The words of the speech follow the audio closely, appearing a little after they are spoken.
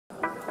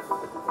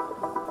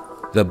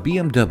The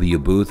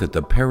BMW booth at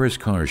the Paris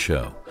car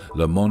show,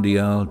 Le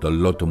Mondial de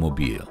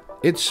l'Automobile.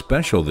 It's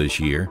special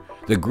this year.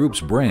 The group's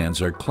brands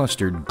are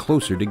clustered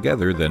closer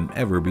together than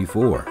ever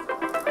before.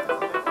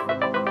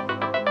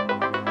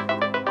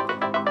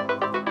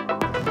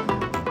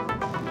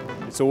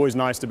 It's always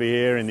nice to be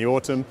here in the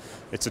autumn.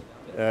 It's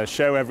a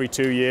show every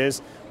 2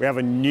 years. We have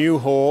a new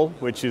hall,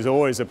 which is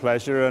always a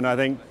pleasure, and I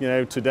think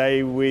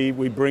today we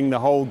bring the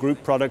whole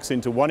group products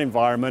into one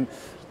environment.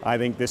 I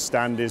think this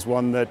stand is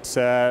one that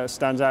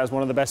stands out as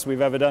one of the best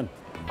we've ever done.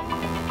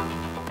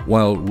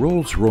 While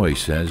Rolls-Royce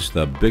says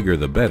the bigger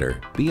the better,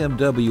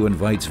 BMW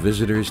invites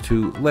visitors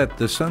to let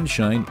the sun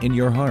shine in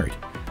your heart,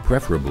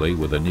 preferably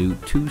with a new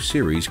 2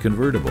 Series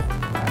convertible.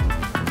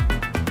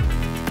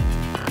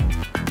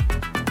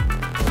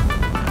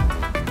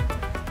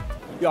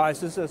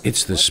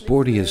 It's the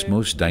sportiest,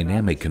 most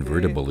dynamic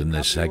convertible in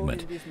this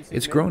segment.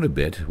 It's grown a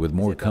bit with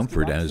more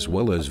comfort as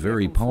well as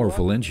very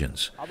powerful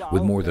engines.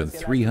 With more than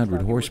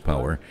 300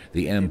 horsepower,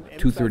 the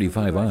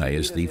M235i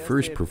is the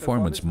first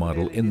performance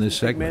model in this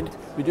segment.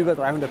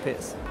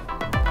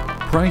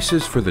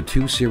 Prices for the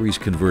 2 Series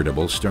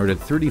convertible start at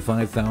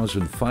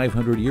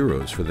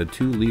 €35,500 for the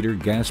 2-liter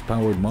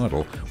gas-powered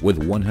model with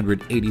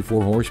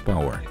 184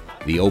 horsepower.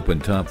 The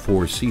open-top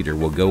 4-seater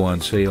will go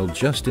on sale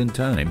just in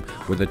time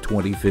for the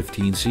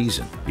 2015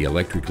 season. The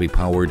electrically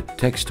powered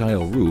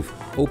textile roof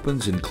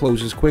opens and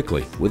closes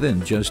quickly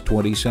within just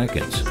 20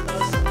 seconds.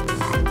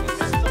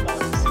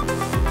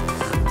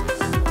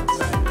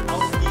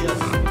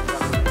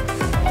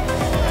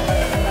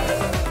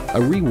 A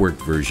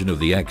reworked version of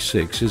the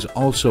X6 is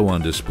also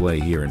on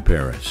display here in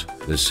Paris.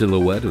 The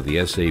silhouette of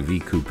the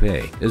SAV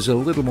Coupe is a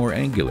little more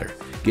angular,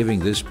 giving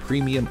this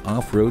premium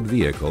off-road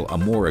vehicle a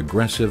more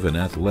aggressive and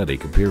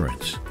athletic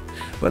appearance.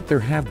 But there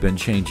have been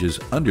changes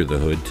under the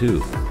hood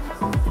too.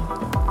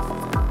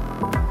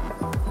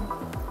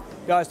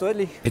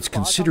 It's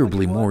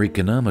considerably more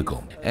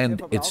economical,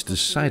 and it's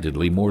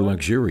decidedly more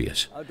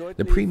luxurious.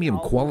 The premium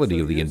quality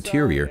of the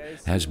interior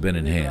has been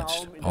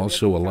enhanced,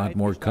 also a lot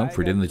more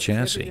comfort in the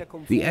chassis.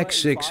 The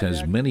X6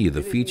 has many of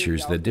the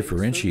features that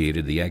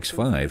differentiated the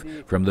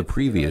X5 from the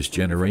previous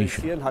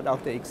generation.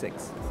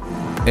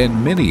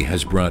 And Mini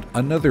has brought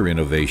another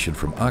innovation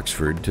from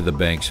Oxford to the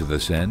banks of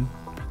the Seine,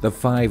 the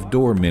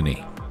 5-door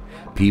Mini.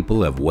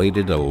 People have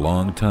waited a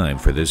long time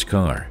for this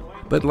car.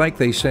 But like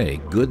they say,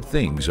 good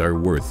things are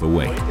worth the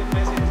wait.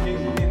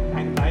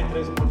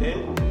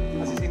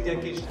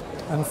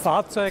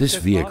 This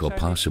vehicle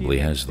possibly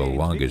has the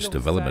longest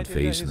development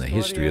phase in the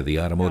history of the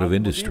automotive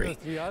industry.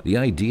 The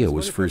idea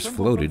was first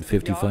floated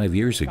 55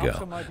 years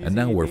ago, and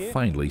now we're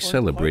finally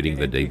celebrating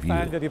the debut.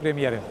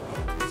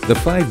 The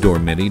 5-door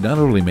Mini not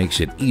only makes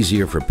it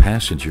easier for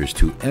passengers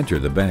to enter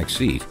the back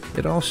seat,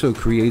 it also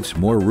creates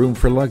more room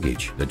for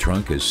luggage. The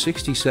trunk is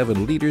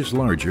 67 liters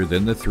larger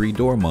than the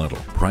 3-door model.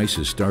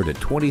 Prices start at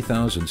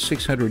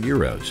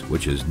 €20,600,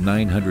 which is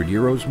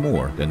 €900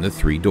 more than the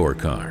 3-door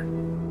car.